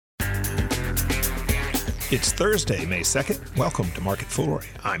It's Thursday, May 2nd. Welcome to Market Foolery.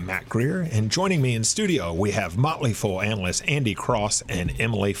 I'm Matt Greer, and joining me in studio, we have Motley Fool analysts Andy Cross and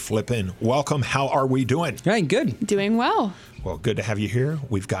Emily Flippen. Welcome. How are we doing? Right, good. Doing well. Well, good to have you here.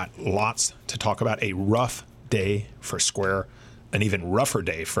 We've got lots to talk about. A rough day for Square, an even rougher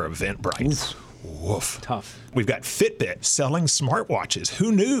day for Eventbrite. Woof. Tough. We've got Fitbit selling smartwatches.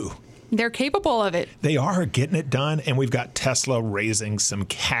 Who knew? They're capable of it. They are getting it done, and we've got Tesla raising some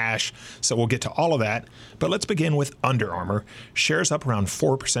cash, so we'll get to all of that. But let's begin with Under Armour. Shares up around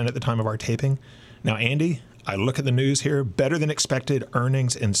 4% at the time of our taping. Now, Andy, I look at the news here, better than expected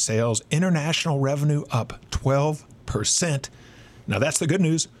earnings and sales. International revenue up 12%. Now, that's the good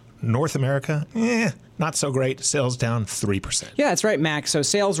news. North America, not so great. Sales down 3%. Yeah, that's right, Max. So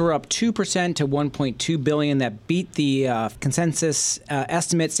sales were up 2% to $1.2 billion. That beat the consensus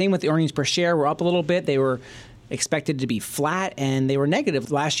estimate. Same with the earnings per share. We're up a little bit. They were expected to be flat, and they were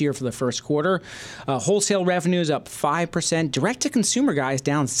negative last year for the first quarter. Wholesale revenues up 5%. Direct-to-consumer guys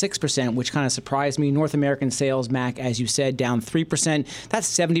down 6%, which kind of surprised me. North American sales, Mac, as you said, down 3%. That's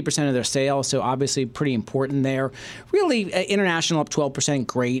 70% of their sales, so obviously pretty important there. Really, international up 12%,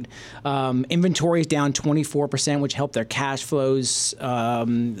 great. Inventories down 24%, which helped their cash flows.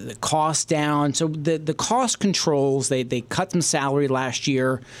 The costs down. So the cost controls, they cut some salary last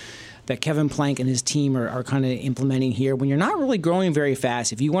year that Kevin Plank and his team are kind of implementing here. When you're not really growing very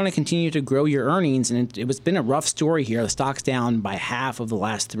fast, if you want to continue to grow your earnings, and it's been a rough story here, the stock's down by half of the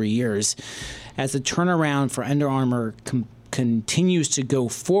last 3 years. As the turnaround for Under Armour continues to go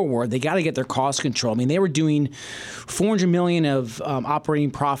forward, they got to get their cost control. I mean, they were doing $400 million of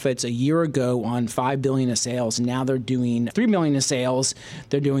operating profits a year ago on $5 billion of sales, and now they're doing $3 million of sales.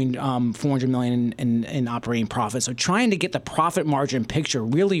 They're doing $400 million in operating profits. So trying to get the profit margin picture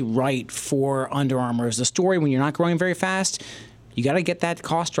really right for Under Armour is the story. When you're not growing very fast, you got to get that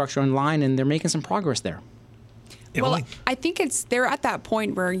cost structure in line, and they're making some progress there. Well, I think they're at that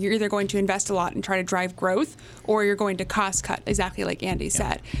point where you're either going to invest a lot and try to drive growth, or you're going to cost cut, exactly like Andy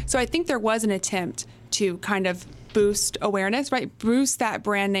said. So I think there was an attempt to kind of boost awareness, right? Boost that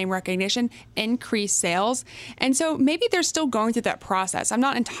brand name recognition, increase sales. And so maybe they're still going through that process. I'm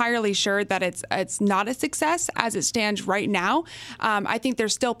not entirely sure that it's not a success as it stands right now. I think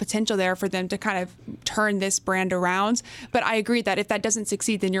there's still potential there for them to kind of turn this brand around. But I agree that if that doesn't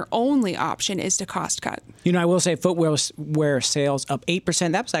succeed, then your only option is to cost cut. You know, I will say footwear sales up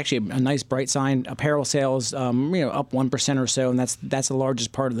 8%. That was actually a nice bright sign. Apparel sales, up 1% or so, and that's the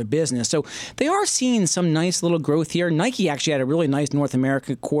largest part of the business. So they are seeing some nice little growth here. Nike actually had a really nice North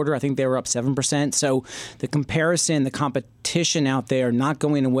America quarter. I think they were up 7%. So the comparison, the competition out there not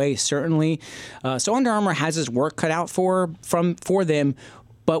going away, certainly. So Under Armour has its work cut out for them.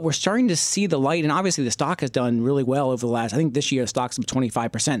 But we're starting to see the light, and obviously the stock has done really well over the last, I think this year the stock's up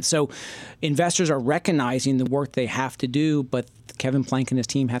 25%. So investors are recognizing the work they have to do, but Kevin Plank and his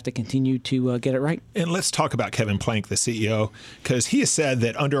team have to continue to get it right. And let's talk about Kevin Plank, the CEO, because he has said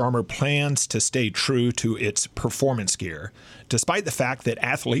that Under Armour plans to stay true to its performance gear, despite the fact that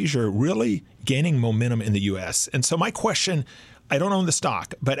athleisure really gaining momentum in the U.S. And so my question, I don't own the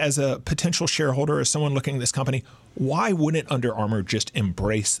stock, but as a potential shareholder, as someone looking at this company, why wouldn't Under Armour just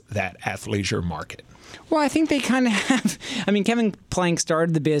embrace that athleisure market? Well, I think they kind of have. I mean, Kevin Plank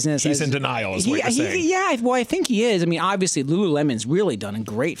started the business. He's in denial, is what you're saying. Yeah, well, I think he is. I mean, obviously, Lululemon's really done a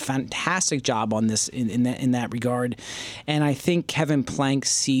great, fantastic job on this in that regard. And I think Kevin Plank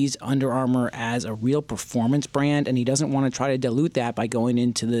sees Under Armour as a real performance brand, and he doesn't want to try to dilute that by going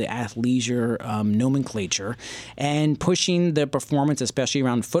into the athleisure nomenclature and pushing the performance, especially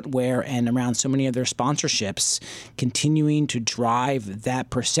around footwear and around so many of their sponsorships, continuing to drive that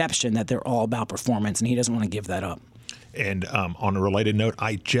perception that they're all about performance. And he doesn't want to give that up. And on a related note,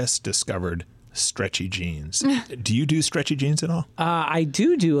 I just discovered stretchy jeans. Do you do stretchy jeans at all? I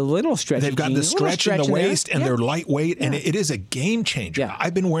do a little stretchy jeans. They've got the stretch in the waist, and they're lightweight, and it is a game changer. Yeah.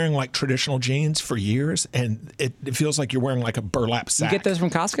 I've been wearing like traditional jeans for years, and it feels like you're wearing like a burlap sack. You get those from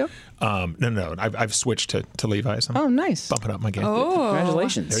Costco? No. I've switched to Levi's. I'm nice. Bumping up my game. Oh,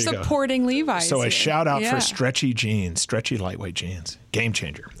 congratulations. There you supporting go. Levi's. So a here. shout out for stretchy jeans, stretchy lightweight jeans. Game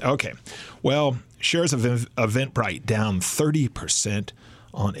changer. Okay. Well, shares of Eventbrite down 30%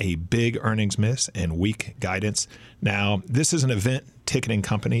 on a big earnings miss and weak guidance. Now, this is an event ticketing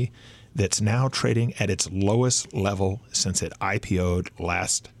company that's now trading at its lowest level since it IPO'd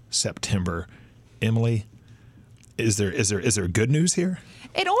last September. Emily, is there good news here?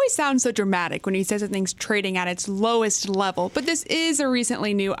 It always sounds so dramatic when he says something's trading at its lowest level, but this is a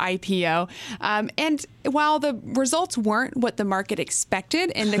recently new IPO. And while the results weren't what the market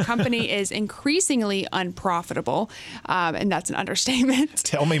expected and the company is increasingly unprofitable, and that's an understatement.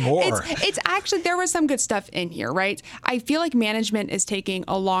 Tell me more. It's actually, there was some good stuff in here, right? I feel like management is taking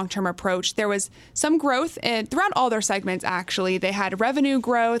a long-term approach. There was some growth throughout all their segments, actually. They had revenue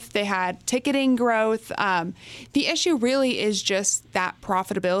growth. They had ticketing growth. The issue really is just that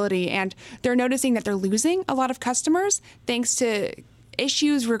profitability, and they're noticing that they're losing a lot of customers thanks to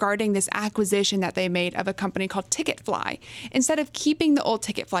issues regarding this acquisition that they made of a company called Ticketfly. Instead of keeping the old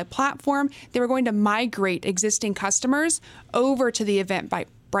Ticketfly platform, they were going to migrate existing customers over to the Eventbrite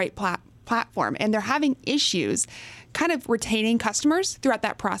platform, and they're having issues kind of retaining customers throughout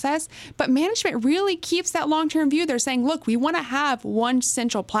that process. But management really keeps that long-term view. They're saying, look, we want to have one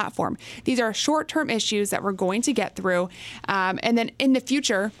central platform. These are short-term issues that we're going to get through. And then in the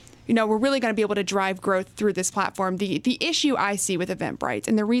future, we're really going to be able to drive growth through this platform. The issue I see with Eventbrite,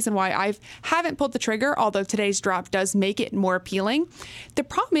 and the reason why I haven't pulled the trigger, although today's drop does make it more appealing, the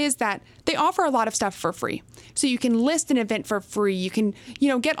problem is that they offer a lot of stuff for free. So you can list an event for free. You can,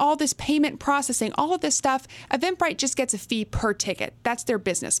 get all this payment processing, all of this stuff. Eventbrite just gets a fee per ticket. That's their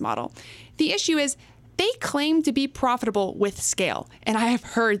business model. The issue is they claim to be profitable with scale. And I have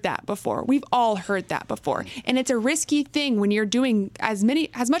heard that before. We've all heard that before. And it's a risky thing when you're doing as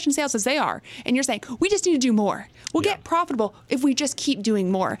much in sales as they are. And you're saying, we just need to do more. We'll get profitable if we just keep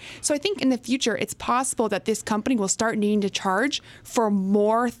doing more. So I think in the future, it's possible that this company will start needing to charge for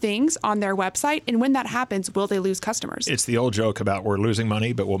more things on their website. And when that happens, will they lose customers? It's the old joke about we're losing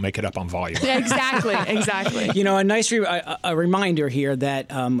money, but we'll make it up on volume. Yeah, exactly. A nice a reminder here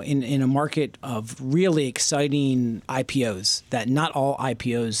that in a market of really exciting IPOs, that not all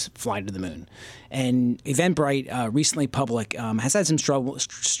IPOs fly to the moon. And Eventbrite, recently public, has had some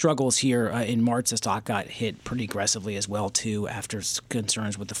struggles here in March. The stock got hit pretty aggressively as well, too, after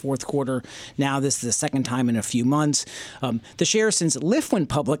concerns with the fourth quarter. Now, this is the second time in a few months. The shares since Lyft went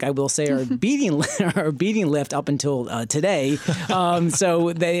public, I will say, are beating Lyft up until today.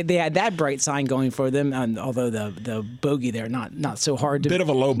 So they had that bright sign going for them, although the bogey there, not so hard. Bit of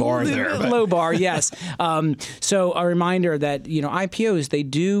a low bar there. Low bar, yes. So a reminder that, IPOs, they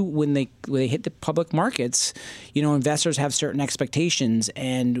do, when they hit the public markets, investors have certain expectations,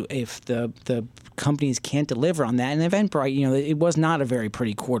 and if the companies can't deliver on that, and Eventbrite, it was not a very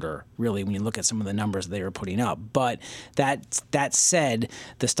pretty quarter, really, when you look at some of the numbers they were putting up. But that said,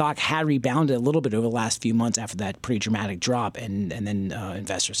 the stock had rebounded a little bit over the last few months after that pretty dramatic drop, and then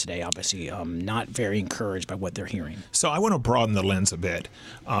investors today, obviously, not very encouraged by what they're hearing. So I want to broaden the lens a bit,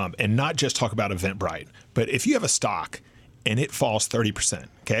 and not just talk about Eventbrite, but if you have a stock and it falls 30%,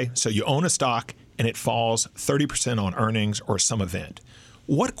 okay? So you own a stock and it falls 30% on earnings or some event.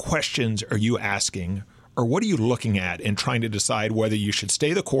 What questions are you asking, or what are you looking at in trying to decide whether you should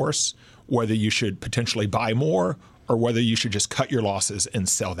stay the course, whether you should potentially buy more, or whether you should just cut your losses and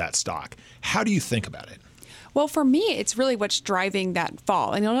sell that stock? How do you think about it? Well, for me, it's really what's driving that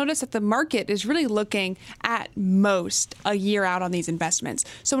fall. And you'll notice that the market is really looking at most a year out on these investments.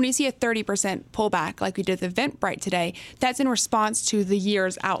 So when you see a 30% pullback like we did with Eventbrite today, that's in response to the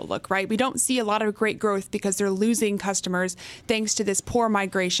year's outlook, right? We don't see a lot of great growth because they're losing customers thanks to this poor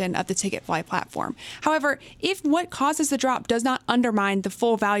migration of the Ticketfly platform. However, if what causes the drop does not undermine the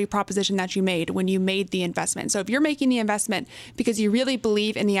full value proposition that you made when you made the investment. So if you're making the investment because you really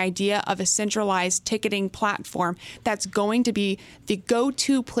believe in the idea of a centralized ticketing platform that's going to be the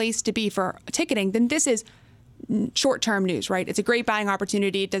go-to place to be for ticketing, then this is short-term news, right? It's a great buying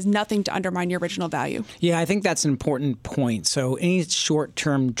opportunity. It does nothing to undermine your original value. Yeah, I think that's an important point. So any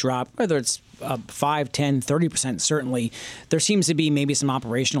short-term drop, whether it's 5, 10, 30%, certainly, there seems to be maybe some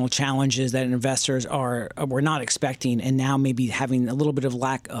operational challenges that investors were not expecting, and now maybe having a little bit of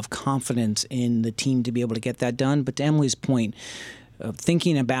lack of confidence in the team to be able to get that done. But to Emily's point,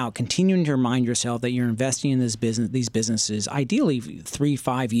 thinking about continuing to remind yourself that you're investing in these businesses, ideally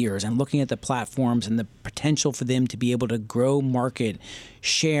 3-5 years, and looking at the platforms and the potential for them to be able to grow market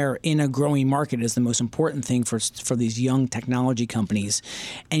share in a growing market is the most important thing for these young technology companies.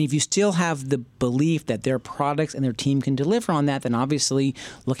 And if you still have the belief that their products and their team can deliver on that, then obviously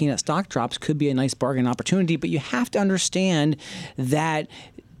looking at stock drops could be a nice bargain opportunity. But you have to understand that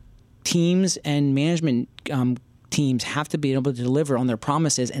teams and management teams have to be able to deliver on their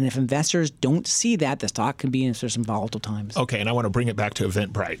promises. And if investors don't see that, the stock can be in some volatile times. Okay, and I want to bring it back to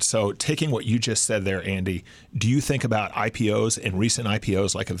Eventbrite. So taking what you just said there, Andy, do you think about IPOs and recent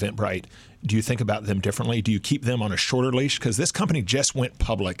IPOs like Eventbrite? Do you think about them differently? Do you keep them on a shorter leash? Because this company just went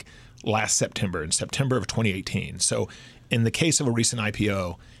public last September, in September of 2018. So in the case of a recent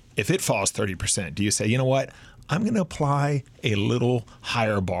IPO, if it falls 30%, do you say, you know what? I'm going to apply a little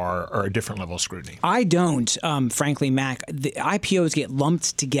higher bar or a different level of scrutiny? I don't, frankly, Mac. The IPOs get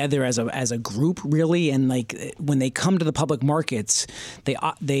lumped together as a group, really, and like when they come to the public markets,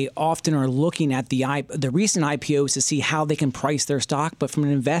 they often are looking at the recent IPOs to see how they can price their stock. But from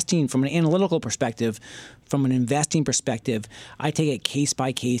an analytical perspective, from an investing perspective, I take it case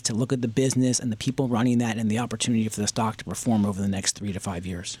by case to look at the business and the people running that and the opportunity for the stock to perform over the next 3 to 5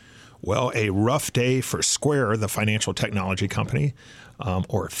 years. Well, a rough day for Square, the financial technology company,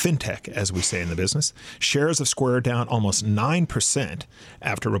 or fintech, as we say in the business. Shares of Square down almost 9%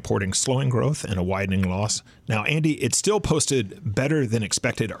 after reporting slowing growth and a widening loss. Now, Andy, it still posted better than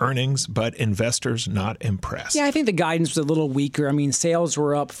expected earnings, but investors not impressed. Yeah, I think the guidance was a little weaker. I mean, sales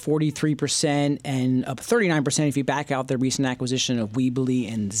were up 43% and up 39% if you back out the recent acquisition of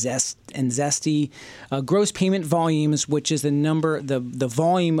Weebly and Zesty. Gross payment volumes, which is the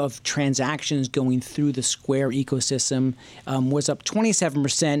volume of transactions going through the Square ecosystem, was up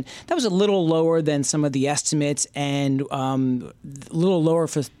 27%. That was a little lower than some of the estimates and a little lower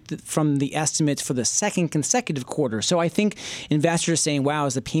from the estimates for the second consecutive quarter. So I think investors are saying, wow,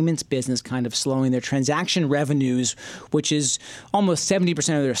 is the payments business kind of slowing? Their transaction revenues, which is almost 70%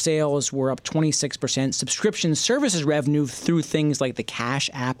 of their sales, were up 26%. Subscription services revenue through things like the Cash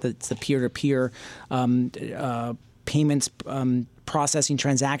app, that's the peer-to-peer payments processing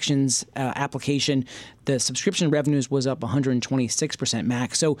transactions application, the subscription revenues was up 126%,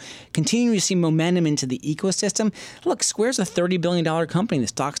 Mac. So continuing to see momentum into the ecosystem. Look, Square's a $30 billion company. The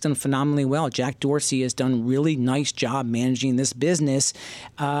stock's done phenomenally well. Jack Dorsey has done a really nice job managing this business,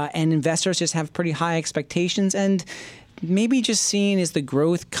 and investors just have pretty high expectations. And maybe just seeing is the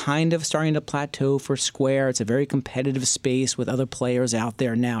growth kind of starting to plateau for Square. It's a very competitive space with other players out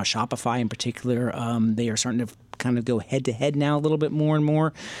there now. Shopify in particular, they are starting to kind of go head-to-head now a little bit more and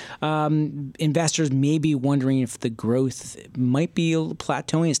more. Investors may be wondering if the growth might be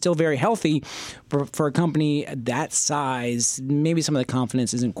plateauing. It's still very healthy for a company that size. Maybe some of the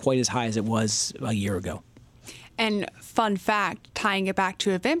confidence isn't quite as high as it was a year ago. And fun fact, tying it back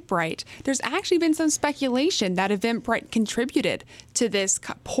to Eventbrite, there's actually been some speculation that Eventbrite contributed to this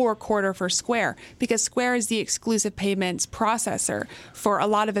poor quarter for Square because Square is the exclusive payments processor for a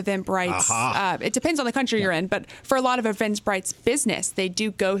lot of Eventbrite's. It depends on the country you're in, but for a lot of Eventbrite's business, they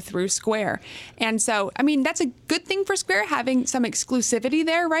do go through Square. And so, I mean, that's a good thing for Square, having some exclusivity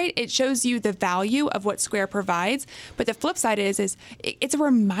there, right? It shows you the value of what Square provides. But the flip side is it's a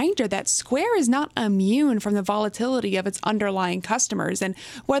reminder that Square is not immune from the volatility of its underlying customers. And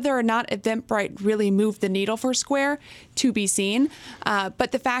whether or not Eventbrite really moved the needle for Square, to be seen.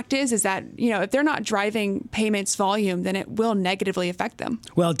 But the fact is that, if they're not driving payments volume, then it will negatively affect them.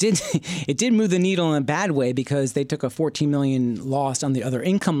 Well, it did move the needle in a bad way because they took a $14 million loss on the other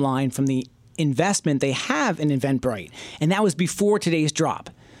income line from the investment they have in Eventbrite. And that was before today's drop.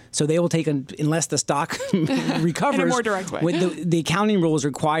 So they will take, unless the stock recovers. In a more direct way. The accounting rules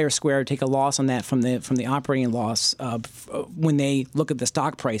require Square to take a loss on that from the operating loss when they look at the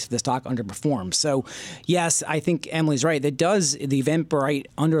stock price if the stock underperforms. So, yes, I think Emily's right. That does the Eventbrite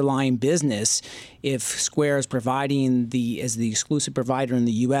underlying business. If Square is providing as the exclusive provider in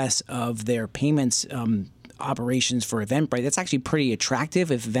the U.S. of their payments operations for Eventbrite, that's actually pretty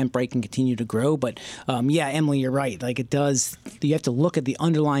attractive if Eventbrite can continue to grow. But yeah, Emily, you're right. Like it does, you have to look at the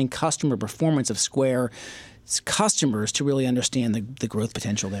underlying customer performance of Square customers to really understand the growth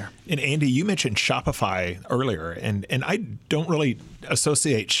potential there. And Andy, you mentioned Shopify earlier, and I don't really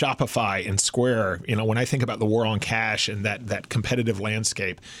associate Shopify and Square, when I think about the war on cash and that competitive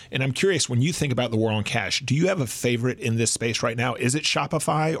landscape. And I'm curious, when you think about the war on cash, do you have a favorite in this space right now? Is it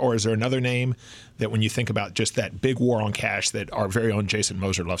Shopify, or is there another name that when you think about just that big war on cash that our very own Jason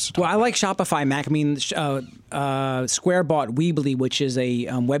Moser loves to talk about? I like Shopify, Mac. I mean, Square bought Weebly, which is a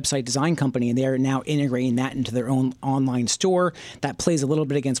website design company, and they're now integrating that into their own online store. That plays a little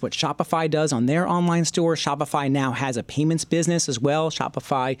bit against what Shopify does on their online store. Shopify now has a payments business as well,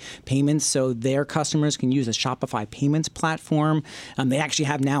 Shopify Payments, so their customers can use a Shopify Payments platform. They actually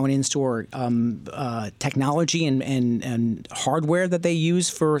have now an in-store technology and hardware that they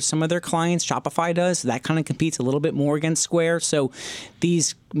use for some of their clients. Shopify does. So that kind of competes a little bit more against Square. So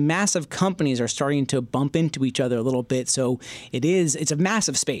these massive companies are starting to bump into each other a little bit. So it's a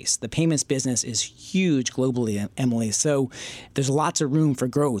massive space. The payments business is huge globally, Emily. So there's lots of room for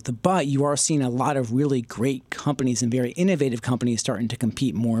growth. But you are seeing a lot of really great companies and very innovative companies starting to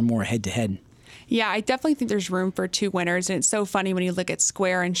compete more and more head to head. Yeah, I definitely think there's room for two winners. And it's so funny when you look at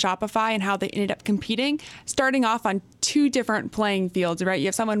Square and Shopify and how they ended up competing. Starting off on two different playing fields, right? You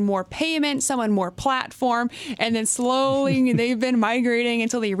have someone more payment, someone more platform, and then slowly they've been migrating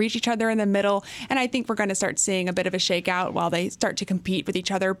until they reach each other in the middle. And I think we're going to start seeing a bit of a shakeout while they start to compete with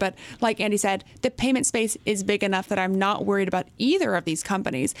each other. But like Andy said, the payment space is big enough that I'm not worried about either of these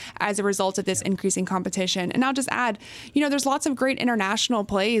companies as a result of this increasing competition. And I'll just add, there's lots of great international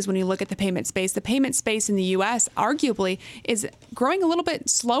plays when you look at the payment space. The payment space in the U.S. arguably is growing a little bit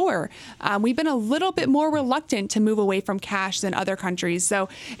slower. We've been a little bit more reluctant to move away from cash than other countries. So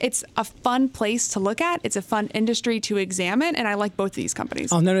it's a fun place to look at. It's a fun industry to examine. And I like both of these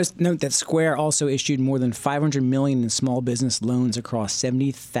companies. I'll note that Square also issued more than $500 million in small business loans across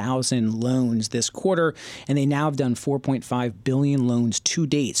 70,000 loans this quarter. And they now have done 4.5 billion loans to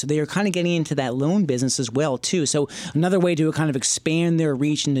date. So they are kind of getting into that loan business as well, too. So another way to kind of expand their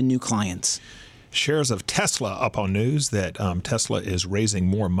reach into new clients. Shares of Tesla up on news that Tesla is raising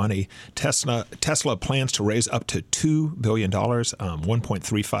more money. Tesla plans to raise up to $2 billion,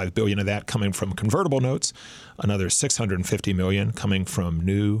 $1.35 billion of that coming from convertible notes, another $650 million coming from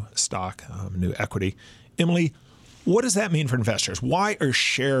new stock, new equity. Emily, what does that mean for investors? Why are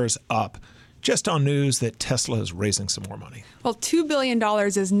shares up just on news that Tesla is raising some more money? Well, $2 billion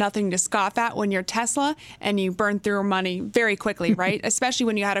is nothing to scoff at when you're Tesla and you burn through money very quickly, right? Especially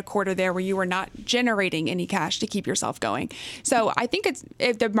when you had a quarter there where you were not generating any cash to keep yourself going. So I think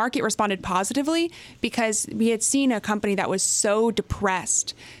if the market responded positively because we had seen a company that was so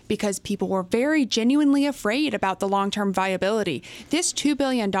depressed because people were very genuinely afraid about the long-term viability. This $2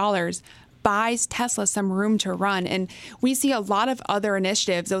 billion buys Tesla some room to run. And we see a lot of other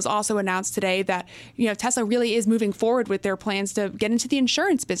initiatives. It was also announced today that, Tesla really is moving forward with their plans to get into the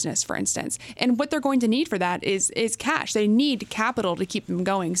insurance business, for instance. And what they're going to need for that is cash. They need capital to keep them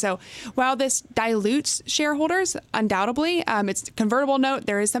going. So while this dilutes shareholders, undoubtedly, it's a convertible note.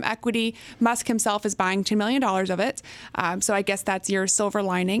 There is some equity. Musk himself is buying $2 million of it. So I guess that's your silver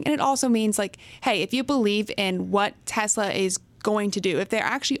lining. And it also means hey, if you believe in what Tesla is going to do, if they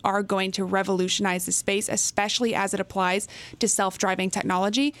actually are going to revolutionize the space, especially as it applies to self-driving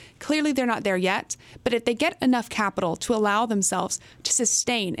technology, clearly they're not there yet. But if they get enough capital to allow themselves to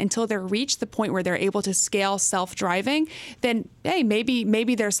sustain until they reach the point where they're able to scale self-driving, then hey,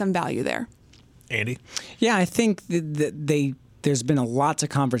 maybe there's some value there. Andy? Yeah, I think there's been lots of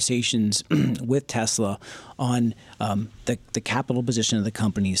conversations with Tesla on the capital position of the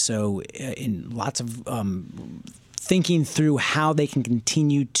company. So in lots of thinking through how they can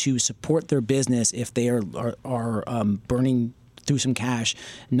continue to support their business if they are burning through some cash,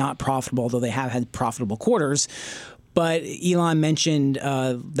 not profitable, although they have had profitable quarters. But Elon mentioned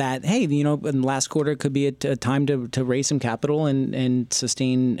that, hey, in the last quarter could be a time to raise some capital and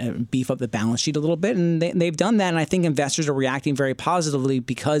sustain, beef up the balance sheet a little bit. And they've done that. And I think investors are reacting very positively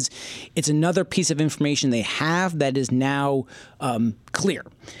because it's another piece of information they have that is now clear.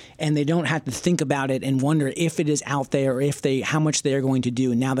 And they don't have to think about it and wonder if it is out there or how much they are going to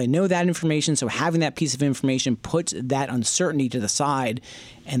do. And now they know that information. So having that piece of information puts that uncertainty to the side.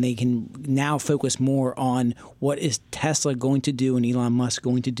 And they can now focus more on what is Tesla going to do and Elon Musk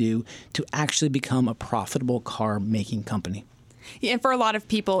going to do to actually become a profitable car-making company. Yeah, and for a lot of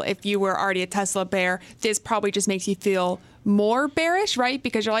people, if you were already a Tesla bear, this probably just makes you feel more bearish, right?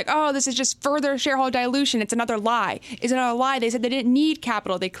 Because you're like, oh, this is just further shareholder dilution. It's another lie. It's another lie. They said they didn't need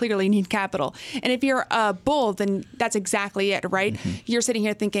capital. They clearly need capital. And if you're a bull, then that's exactly it, right? Mm-hmm. You're sitting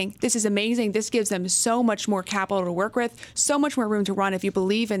here thinking, this is amazing. This gives them so much more capital to work with, so much more room to run. If you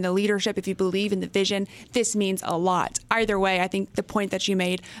believe in the leadership, if you believe in the vision, this means a lot. Either way, I think the point that you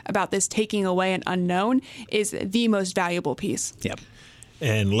made about this taking away an unknown is the most valuable piece. Yep.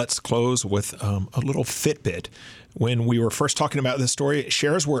 And let's close with a little Fitbit. When we were first talking about this story,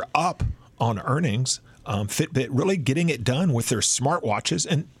 shares were up on earnings. Fitbit really getting it done with their smartwatches,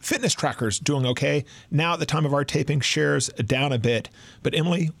 and fitness trackers doing okay. Now at the time of our taping, shares down a bit. But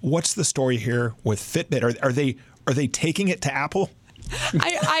Emily, what's the story here with Fitbit? Are they taking it to Apple?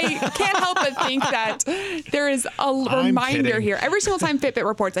 I can't help but think that there is a reminder here. Every single time Fitbit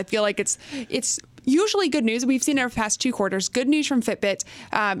reports, I feel like it's usually good news. We've seen it over the past 2 quarters. Good news from Fitbit.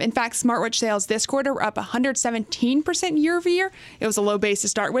 In fact, smartwatch sales this quarter were up 117% year over year. It was a low base to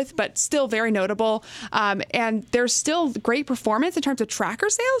start with, but still very notable. And there's still great performance in terms of tracker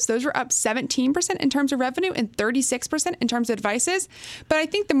sales. Those were up 17% in terms of revenue and 36% in terms of devices. But I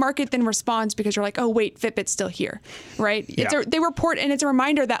think the market then responds because you're like, oh, wait, Fitbit's still here, right? Yeah. They report, and it's a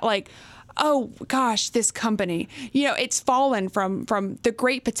reminder that oh gosh, this company, it's fallen from the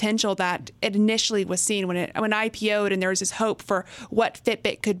great potential that it initially was seen when IPO'd, and there was this hope for what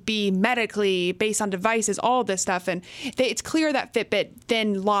Fitbit could be medically based on devices, all this stuff. And it's clear that Fitbit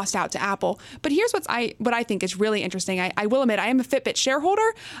then lost out to Apple. But here's what I think is really interesting. I will admit, I am a Fitbit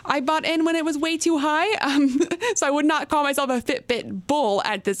shareholder. I bought in when it was way too high. So I would not call myself a Fitbit bull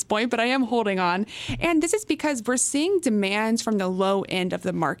at this point, but I am holding on. And this is because we're seeing demands from the low end of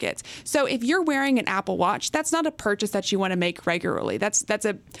the market. So if you're wearing an Apple Watch, that's not a purchase that you want to make regularly. That's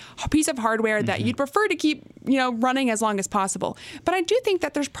a piece of hardware that you'd prefer to keep, running as long as possible. But I do think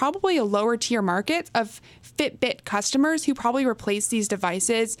that there's probably a lower tier market of Fitbit customers who probably replace these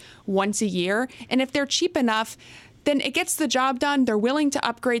devices once a year. And if they're cheap enough, then it gets the job done. They're willing to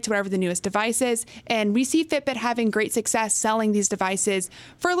upgrade to whatever the newest device is. And we see Fitbit having great success selling these devices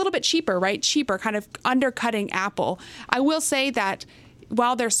for a little bit cheaper, right? Cheaper, kind of undercutting Apple. I will say that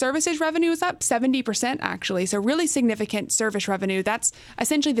while their services revenue is up 70%, actually, so really significant service revenue. That's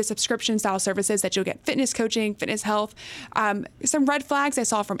essentially the subscription style services that you'll get: fitness coaching, fitness health. Some red flags I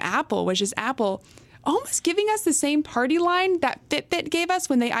saw from Apple, which is Apple almost giving us the same party line that Fitbit gave us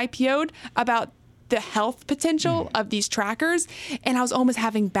when they IPO'd about the health potential of these trackers. And I was almost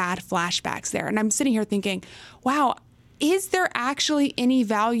having bad flashbacks there. And I'm sitting here thinking, wow, is there actually any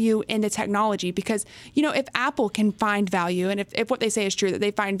value in the technology? Because, if Apple can find value, and if what they say is true, that they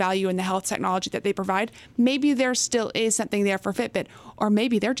find value in the health technology that they provide, maybe there still is something there for Fitbit, or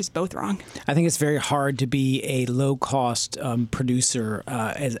maybe they're just both wrong. I think it's very hard to be a low-cost producer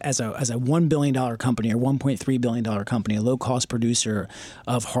as a $1 billion company or $1.3 billion company, a low-cost producer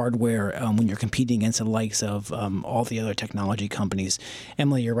of hardware when you're competing against the likes of all the other technology companies.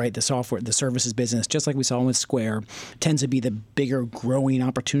 Emily, you're right. The services business, just like we saw with Square, tends to be the bigger growing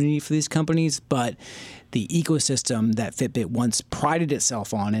opportunity for these companies, but the ecosystem that Fitbit once prided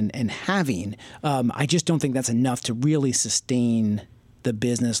itself on and having, I just don't think that's enough to really sustain the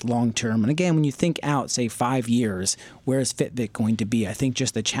business long term. And again, when you think out, say 5 years, where is Fitbit going to be? I think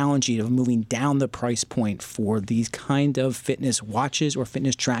just the challenge of moving down the price point for these kind of fitness watches or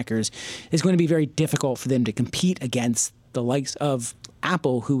fitness trackers is going to be very difficult for them to compete against the likes of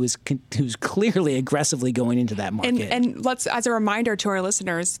Apple, who's clearly aggressively going into that market. And let's, as a reminder to our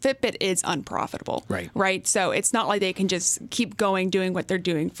listeners, Fitbit is unprofitable. Right. So it's not like they can just keep doing what they're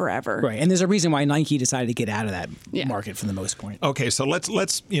doing forever. Right. And there's a reason why Nike decided to get out of that market for the most part. Okay, so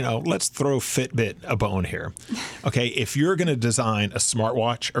let's throw Fitbit a bone here. Okay, if you're going to design a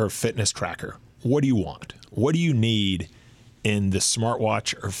smartwatch or a fitness tracker, what do you want? What do you need in the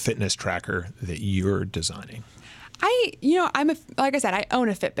smartwatch or fitness tracker that you're designing? Like I said, I own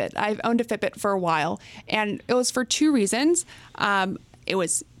a Fitbit. I've owned a Fitbit for a while, and it was for two reasons. It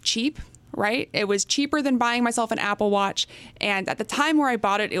was cheap, right? It was cheaper than buying myself an Apple Watch. And at the time where I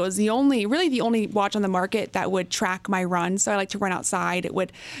bought it, it was the only watch on the market that would track my run. So I like to run outside. It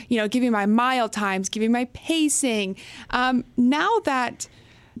would, give me my mile times, give me my pacing. Now that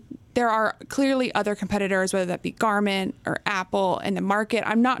there are clearly other competitors, whether that be Garmin or Apple in the market,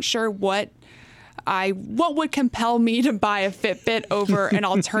 I'm not sure what would compel me to buy a Fitbit over an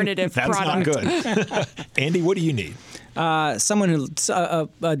alternative product. That's not good. Andy, what do you need? Someone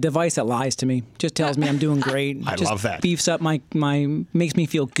a device that lies to me, just tells me I'm doing great. I love that. Beefs up makes me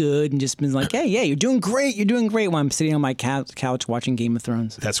feel good, and just been like, hey, yeah, you're doing great while I'm sitting on my couch watching Game of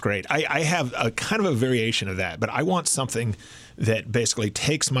Thrones. That's great. I have a kind of a variation of that, but I want something that basically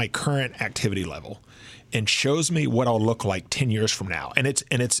takes my current activity level and shows me what I'll look like 10 years from now. And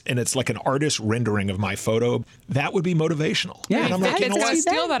it's like an artist rendering of my photo. That would be motivational. Yeah, and I'm like,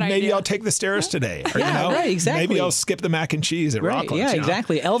 steal that maybe idea. I'll take the stairs today. Or, right, exactly. Maybe I'll skip the mac and cheese at Rockland's. Yeah,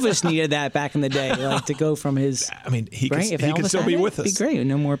 exactly. Elvis needed that back in the day, like to go from his. I mean, he could still be with us. It'd be great.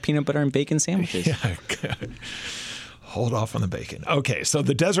 No more peanut butter and bacon sandwiches. Yeah, good. Hold off on the bacon. Okay, so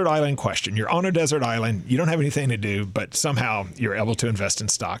the desert island question. You're on a desert island. You don't have anything to do, but somehow you're able to invest in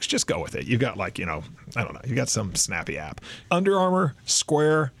stocks. Just go with it. You've got you got some snappy app. Under Armour,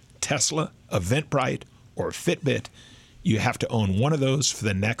 Square, Tesla, Eventbrite, or Fitbit. You have to own one of those for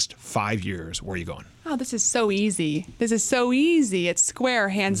the next 5 years. Where are you going? Oh, this is so easy. It's Square,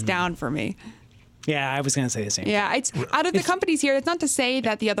 hands down for me. Yeah, I was going to say the same. Yeah, it's out of the companies here. It's not to say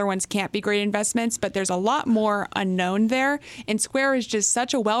that the other ones can't be great investments, but there's a lot more unknown there. And Square is just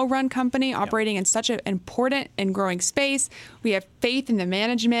such a well-run company operating in such an important and growing space. We have faith in the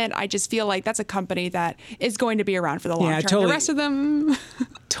management. I just feel like that's a company that is going to be around for the long term. Totally. The rest of them...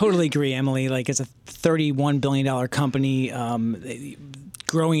 Totally agree, Emily. Like, it's a $31 billion company.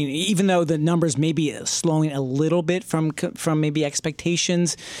 Growing, even though the numbers may be slowing a little bit from maybe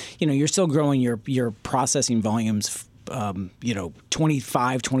expectations, you're still growing your processing volumes,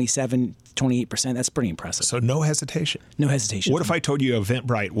 25, 27, 28%. That's pretty impressive. So no hesitation. No hesitation. What if I told you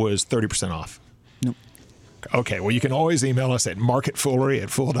Eventbrite was 30% off? Nope. Okay, well, you can always email us at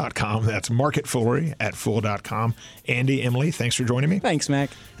marketfoolery@fool.com. That's marketfoolery@fool.com. Andy, Emily, thanks for joining me. Thanks,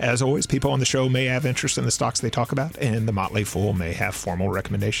 Mac. As always, people on the show may have interest in the stocks they talk about, and the Motley Fool may have formal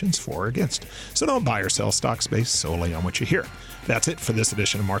recommendations for or against. So don't buy or sell stocks based solely on what you hear. That's it for this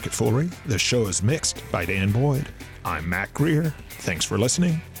edition of Market Foolery. The show is mixed by Dan Boyd. I'm Mac Greer. Thanks for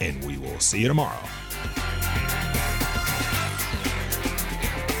listening, and we will see you tomorrow.